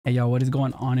Hey y'all, what is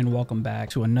going on, and welcome back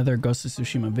to another Ghost of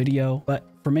Tsushima video. But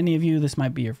for many of you, this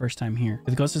might be your first time here.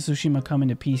 With Ghost of Tsushima coming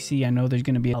to PC, I know there's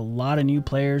going to be a lot of new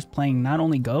players playing not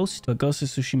only Ghost, but Ghost of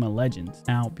Tsushima Legends.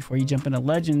 Now, before you jump into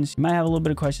Legends, you might have a little bit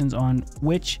of questions on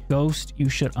which Ghost you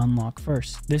should unlock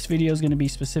first. This video is going to be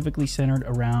specifically centered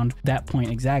around that point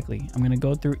exactly. I'm going to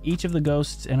go through each of the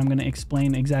Ghosts and I'm going to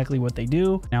explain exactly what they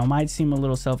do. Now, it might seem a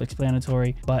little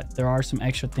self-explanatory, but there are some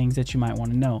extra things that you might want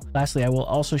to know. Lastly, I will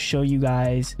also show you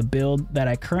guys the build that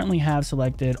I currently have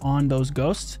selected on those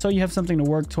Ghosts, so you have something to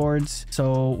work towards,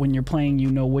 so when you're playing you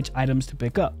know which items to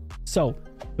pick up. So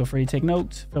feel free to take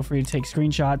notes, feel free to take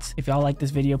screenshots. If y'all like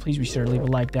this video, please be sure to leave a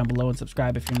like down below and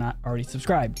subscribe if you're not already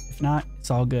subscribed. If not,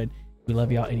 it's all good. We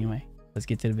love y'all anyway. Let's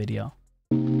get to the video.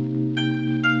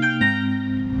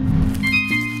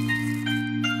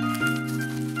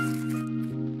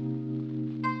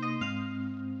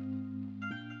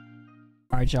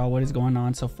 All right, y'all, what is going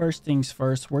on? So first things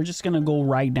first, we're just gonna go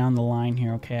right down the line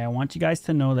here. Okay, I want you guys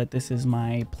to know that this is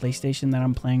my PlayStation that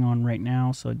I'm playing on right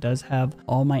now, so it does have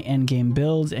all my end game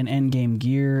builds and end game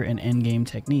gear and end game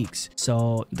techniques.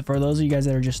 So for those of you guys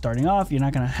that are just starting off, you're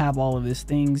not gonna have all of these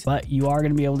things, but you are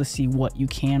gonna be able to see what you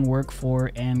can work for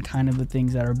and kind of the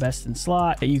things that are best in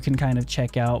slot that you can kind of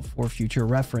check out for future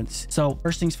reference. So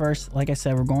first things first, like I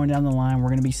said, we're going down the line. We're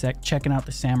gonna be checking out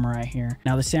the samurai here.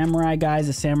 Now the samurai, guys,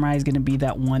 the samurai is gonna be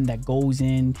that one that goes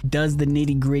in, does the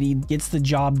nitty gritty, gets the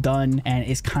job done, and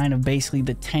is kind of basically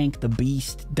the tank, the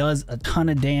beast, does a ton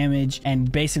of damage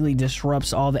and basically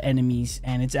disrupts all the enemies.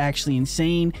 And it's actually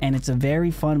insane, and it's a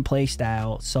very fun play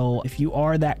style. So if you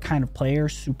are that kind of player,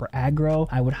 super aggro,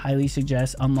 I would highly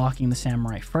suggest unlocking the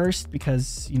samurai first,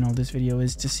 because you know this video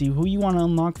is to see who you want to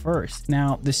unlock first.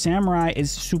 Now the samurai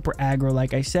is super aggro,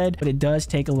 like I said, but it does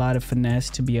take a lot of finesse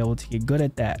to be able to get good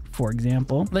at that. For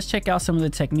example, let's check out some of the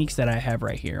techniques that I have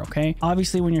right here. Okay,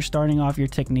 obviously when you're starting off, your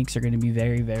techniques are going to be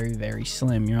very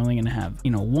slim. You're only going to have,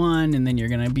 you know, one, and then you're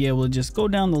going to be able to just go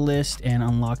down the list and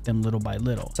unlock them little by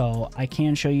little. So I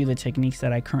can show you the techniques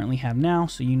that I currently have now,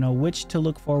 so you know which to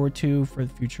look forward to for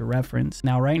the future reference.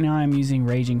 Now right now I'm using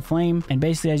Raging Flame, and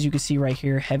basically as you can see right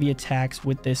here, heavy attacks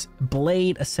with this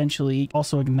blade essentially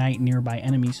also ignite nearby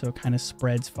enemies, so it kind of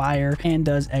spreads fire and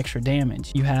does extra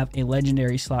damage. You have a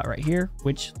legendary slot right here,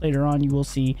 which later on you will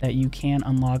see that you can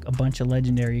unlock a bunch of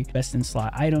legendary best in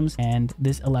slot items, and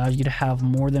this allows you to have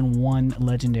more than one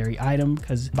legendary item,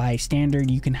 because by standard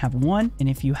you can have one, and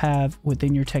if you have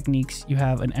within your techniques you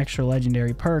have an extra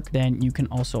legendary perk, then you can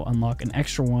also unlock an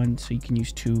extra one, so you can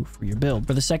use two for your build.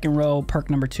 For the second row, perk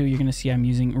number 2, you're going to see I'm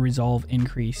using Resolve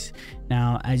Increase.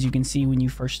 Now as you can see, when you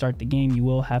first start the game, you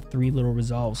will have 3 little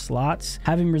resolve slots.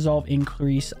 Having Resolve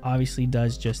Increase obviously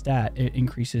does just that. It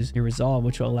increases your resolve,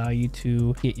 which will allow you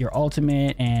to get your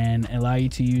ultimate and allow you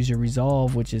to use your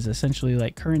resolve, which is essentially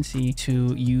like currency,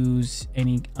 to use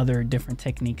any other different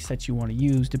techniques that you want to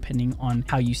use depending on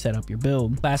how you set up your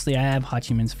build. Lastly, I have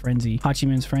Hachiman's Frenzy.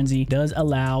 Hachiman's Frenzy does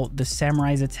allow the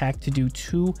samurai's attack to do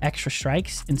 2 extra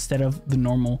strikes instead of the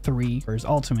normal 3 for his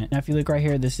ultimate. Now if you look right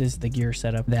here, this is the gear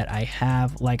setup that I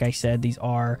have. Like I said, these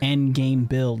are end game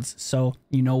builds, so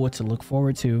you know what to look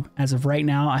forward to. As of right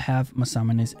now, I have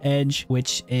Masamene's Edge,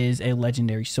 which is a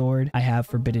legendary sword. I have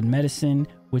Forbidden Medicine,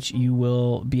 which you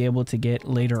will be able to get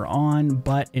later on,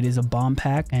 but it is a bomb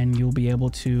pack, and you'll be able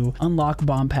to unlock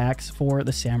bomb packs for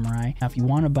the samurai. Now if you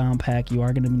want a bomb pack, you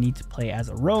are going to need to play as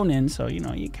a Ronin, so you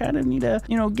know you kind of need to,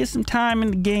 you know, get some time in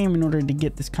the game in order to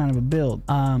get this kind of a build.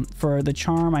 For the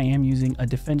charm, I am using a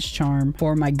defense charm.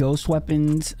 For my ghost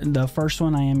weapons, the first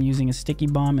one I am using a sticky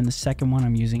bomb, and the second one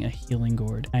I'm using a healing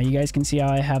gourd. Now you guys can see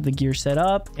how I have the gear set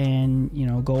up, and you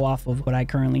know, go off of what I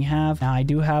currently have. Now I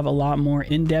do have a lot more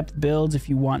in-depth builds. If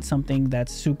you want something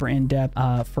that's super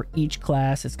in-depth for each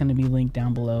class, it's going to be linked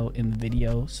down below in the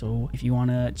video, so if you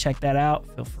want to check that out,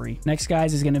 feel free. Next,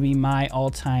 guys, is going to be my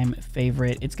all-time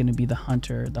favorite. It's going to be the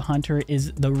hunter. The hunter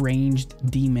is the ranged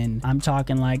demon. I'm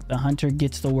talking like the hunter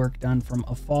gets the work done from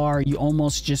afar. You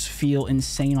almost just feel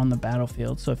insane on the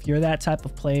battlefield. So if you're that type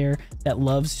of player that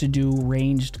loves to do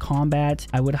ranged combat,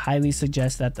 I would highly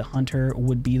suggest that the hunter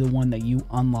would be the one that you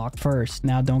unlock first.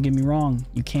 Now don't get me wrong,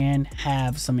 you can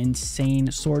have some insane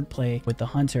sword play with the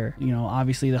hunter. You know,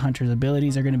 obviously the hunter's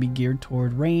abilities are going to be geared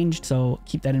toward ranged, so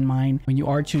keep that in mind when you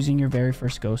are choosing your very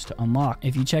first ghost to unlock.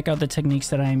 If you check out the techniques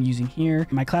that I am using here,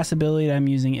 my class ability that I'm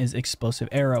using is Explosive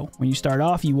Arrow. When you start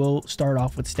off, you will start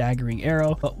off with Staggering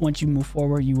Arrow, but once you move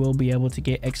forward, you will be able to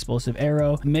get Explosive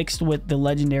Arrow mixed with the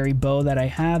legendary bow that I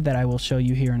have that I will show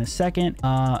you here in a second.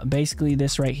 Basically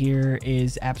this right here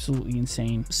is absolutely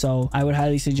insane, so I would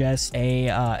highly suggest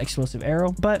a Explosive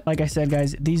Arrow. But like I said,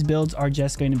 guys, these builds are just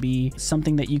just going to be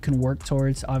something that you can work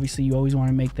towards. Obviously, you always want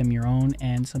to make them your own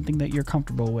and something that you're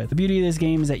comfortable with. The beauty of this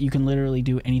game is that you can literally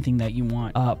do anything that you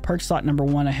want. Perk slot number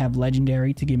 1, I have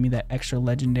legendary to give me that extra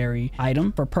legendary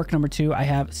item. For perk number 2, I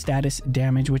have status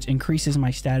damage, which increases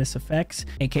my status effects,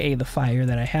 aka the fire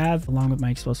that I have, along with my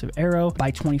explosive arrow,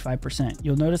 by 25%.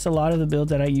 You'll notice a lot of the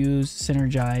builds that I use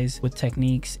synergize with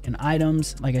techniques and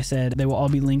items. Like I said, they will all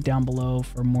be linked down below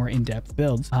for more in-depth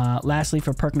builds. Lastly,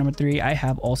 for perk number 3, I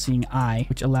have All-Seeing Eye,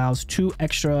 which allows 2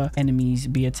 extra enemies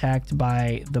be attacked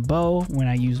by the bow when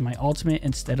I use my ultimate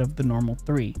instead of the normal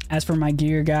 3. As for my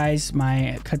gear, guys,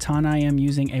 my katana, I am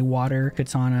using a water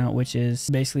katana, which is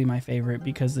basically my favorite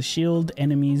because the shield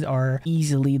enemies are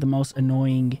easily the most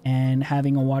annoying, and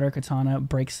having a water katana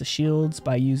breaks the shields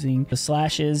by using the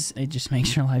slashes. It just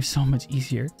makes your life so much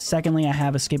easier. Secondly, I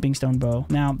have a skipping stone bow.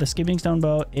 Now, the skipping stone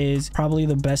bow is probably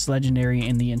the best legendary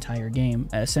in the entire game.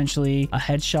 Essentially, a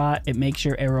headshot, it makes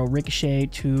your arrow ricochet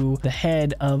to the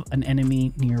head of an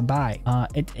enemy nearby.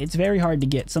 It's very hard to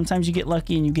get. Sometimes you get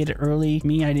lucky and you get it early.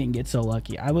 Me, I didn't get so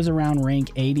lucky. I was around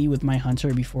rank 80 with my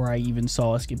hunter before I even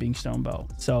saw a skipping stone bow.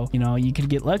 So, you know, you could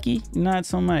get lucky, not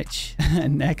so much.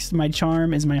 Next, my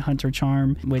charm is my hunter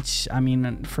charm, which, I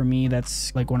mean, for me,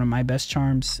 that's like one of my best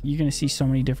charms. You're going to see so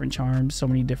many different charms, so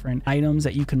many different items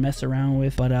that you can mess around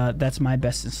with, but that's my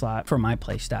best in slot for my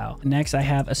playstyle. Next, I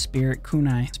have a spirit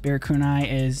kunai. Spirit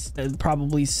kunai is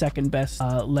probably second best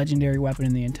legendary weapon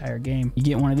in the entire game. You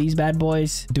get one of these bad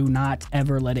boys, do not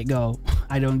ever let it go.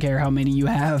 I don't care how many you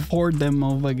have. Hoard them,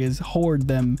 motherfuckers. Hoard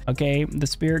them. Okay, the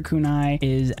spirit kunai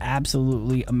is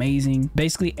absolutely amazing.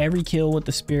 Basically, every kill with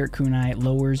the spirit kunai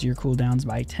lowers your cooldowns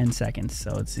by 10 seconds.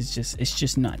 So it's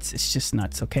just nuts. It's just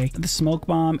nuts. Okay, the smoke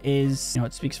bomb is, you know,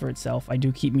 it speaks for itself. I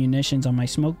do keep munitions on my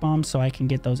smoke bomb so I can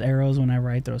get those arrows whenever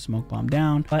I throw a smoke bomb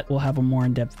down, but we'll have a more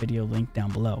in-depth video linked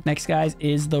down below. Next, guys,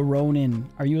 is the Ronin.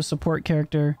 Are you a support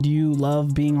character? Do you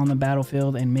love being on the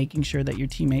battlefield and making sure that your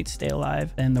teammates stay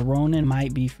alive? Then the Ronin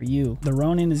might be for you. The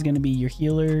Ronin is going to be your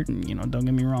healer. You know, don't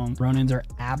get me wrong, Ronins are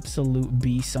absolute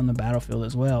beasts on the battlefield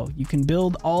as well. You can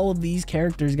build all of these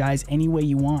characters, guys, any way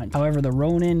you want. However, the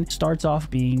Ronin starts off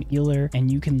being healer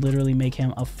and you can literally make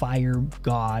him a fire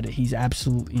god. He's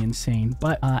absolutely insane.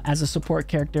 But as a support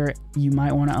character, you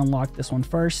might want to unlock this one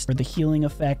first for the healing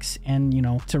effects and, you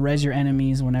know, to res your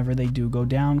enemies whenever they do go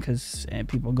down, because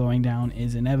people going down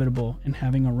is inevitable, and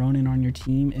having a Ronin on your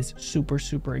team is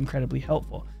super incredibly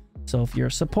helpful. So if you're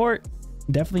a support,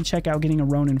 definitely check out getting a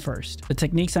Ronin first. The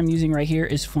techniques I'm using right here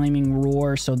is Flaming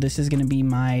Roar. So this is going to be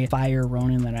my fire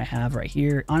Ronin that I have right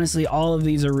here. Honestly, all of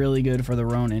these are really good for the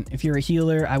Ronin. If you're a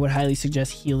healer, I would highly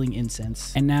suggest Healing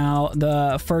Incense. And now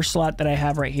the first slot that I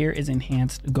have right here is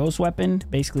Enhanced Ghost Weapon.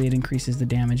 Basically, it increases the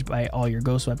damage by all your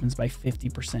ghost weapons by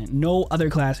 50%. No other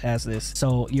class has this.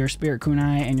 So your Spirit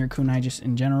Kunai and your Kunai just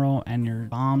in general and your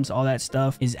bombs, all that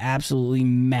stuff is absolutely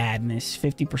madness.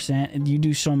 50%. You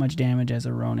do so much damage as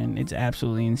a Ronin. It's absolutely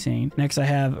insane. Next, I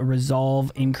have a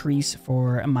Resolve increase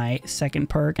for my second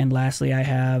perk, and lastly, I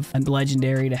have a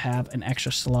legendary to have an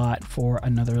extra slot for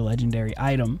another legendary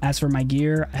item. As for my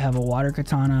gear, I have a water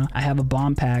katana, I have a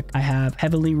bomb pack, I have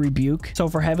Heavenly Rebuke. So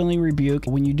for Heavenly Rebuke,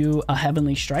 when you do a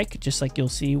Heavenly Strike, just like you'll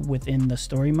see within the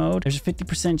story mode, there's a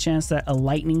 50% chance that a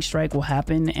lightning strike will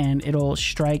happen and it'll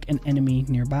strike an enemy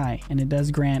nearby, and it does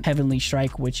grant Heavenly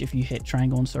Strike, which if you hit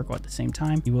triangle and circle at the same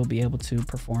time, you will be able to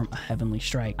perform a Heavenly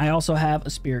Strike. I also have a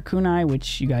Spirit Kunai,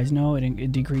 which you guys know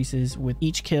it decreases with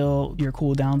each kill your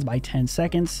cooldowns by 10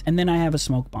 seconds. And then I have a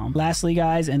Smoke Bomb. Lastly,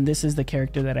 guys, and this is the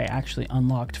character that I actually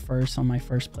unlocked first on my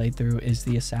first playthrough, is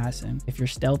the Assassin. If you're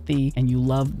stealthy and you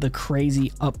love the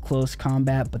crazy up close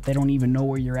combat, but they don't even know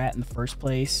where you're at in the first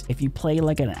place, if you play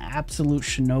like an absolute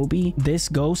shinobi, this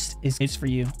ghost is for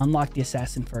you. Unlock the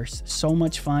Assassin first. So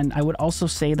much fun. I would also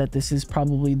say that this is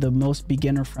probably the most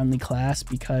beginner friendly class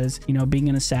because, you know, being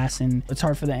an assassin, it's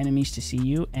hard for the enemies to see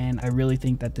you, and I really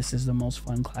think that this is the most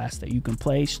fun class that you can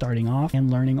play starting off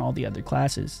and learning all the other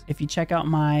classes. If you check out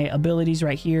my abilities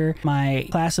right here, my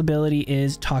class ability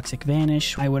is Toxic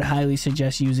Vanish. I would highly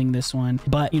suggest using this one,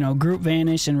 but you know, Group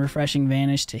Vanish and Refreshing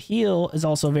Vanish to heal is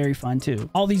also very fun too.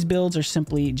 All these builds are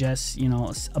simply just, you know,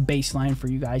 a baseline for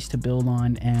you guys to build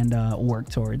on and work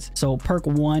towards. So perk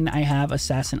 1, I have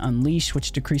Assassin Unleash,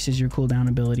 which decreases your cooldown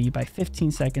ability by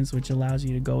 15 seconds, which allows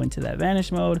you to go into that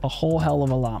vanish mode a whole hell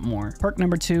of a lot more. more. Perk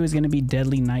number 2 is going to be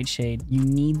Deadly Nightshade. You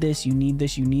need this, you need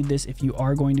this, you need this if you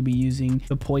are going to be using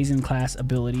the poison class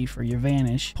ability for your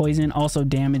vanish. Poison also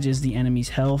damages the enemy's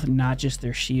health, not just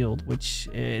their shield, which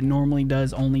normally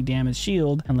does only damage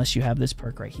shield unless you have this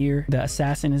perk right here. The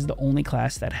assassin is the only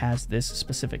class that has this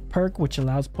specific perk, which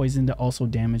allows poison to also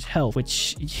damage health,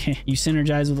 which you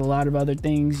synergize with a lot of other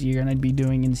things, you're going to be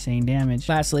doing insane damage.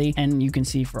 Lastly, and you can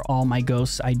see for all my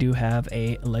ghosts, I do have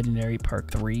a legendary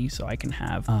perk 3, so I can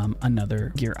have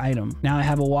another gear item. Now I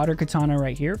have a water katana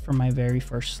right here for my very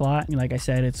first slot. Like I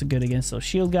said, it's good against those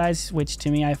shield guys, which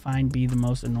to me I find be the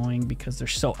most annoying because they're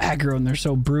so aggro and they're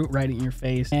so brute right in your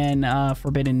face. And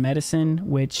forbidden medicine,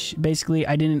 which basically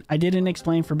I didn't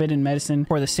explain forbidden medicine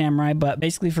for the samurai, but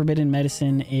basically forbidden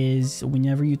medicine is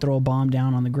whenever you throw a bomb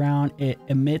down on the ground, it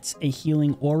emits a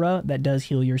healing aura that does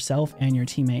heal yourself and your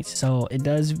teammates. So it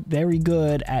does very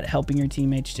good at helping your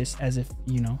teammates, just as if,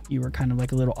 you know, you were kind of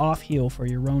like a little off heal for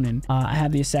your Ronin. I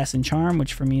have the assassin charm,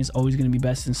 which for me is always going to be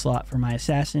best in slot for my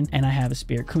assassin. And I have a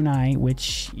spirit kunai,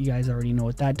 which you guys already know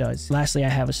what that does. Lastly, I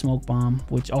have a smoke bomb,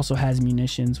 which also has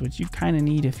munitions, which you kind of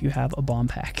need if you have a bomb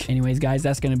pack. Anyways, guys,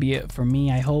 that's going to be it for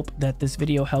me. I hope that this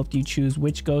video helped you choose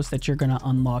which ghost that you're going to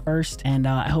unlock first. And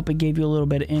I hope it gave you a little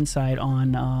bit of insight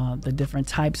on the different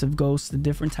types of ghosts, the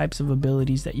different types of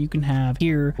abilities that you can have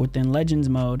here within Legends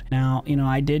mode. Now, you know,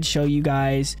 I did show you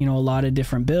guys, you know, a lot of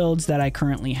different builds that I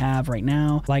currently have right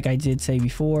now. Like I did say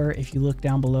before, if you look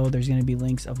down below, there's going to be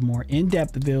links of more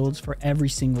in-depth builds for every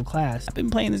single class. I've been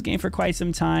playing this game for quite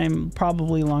some time,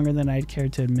 probably longer than I'd care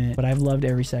to admit, but I've loved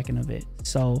every second of it.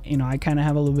 So, you know, I kind of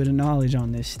have a little bit of knowledge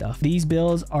on this stuff. These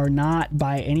builds are not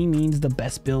by any means the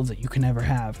best builds that you can ever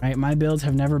have, right? My builds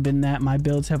have never been that. My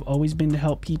builds have always been to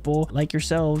help people like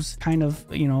yourselves kind of,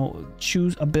 you know,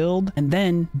 choose a build and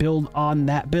then build on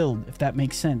that build, if that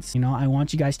makes sense. You know, I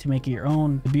want you guys to make it your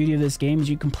own. The beauty of this game is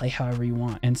you can play however you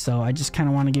want. And so I just kind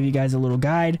of want to give you guys a little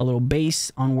guide, a little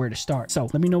base on where to start. So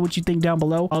let me know what you think down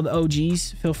below. All the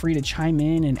OGs, feel free to chime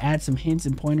in and add some hints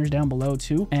and pointers down below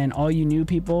too. And all you new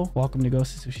people, welcome to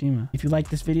Ghost of Tsushima. If you like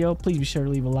this video, please be sure to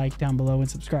leave a like down below and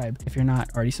subscribe if you're not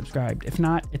already subscribed. If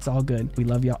not, it's all good. We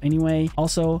love y'all anyway.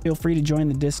 Also, feel free to join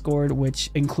the Discord, which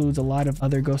includes a lot of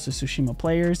other Ghost of Tsushima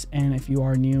players. And if you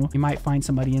are new, you might find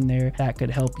somebody in there that could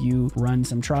help you run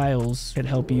some trials, could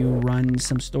help you run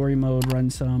some story mode, run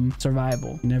some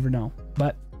survival. You never know.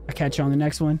 But I'll catch you on the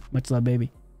next one. Much love,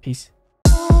 baby. Peace.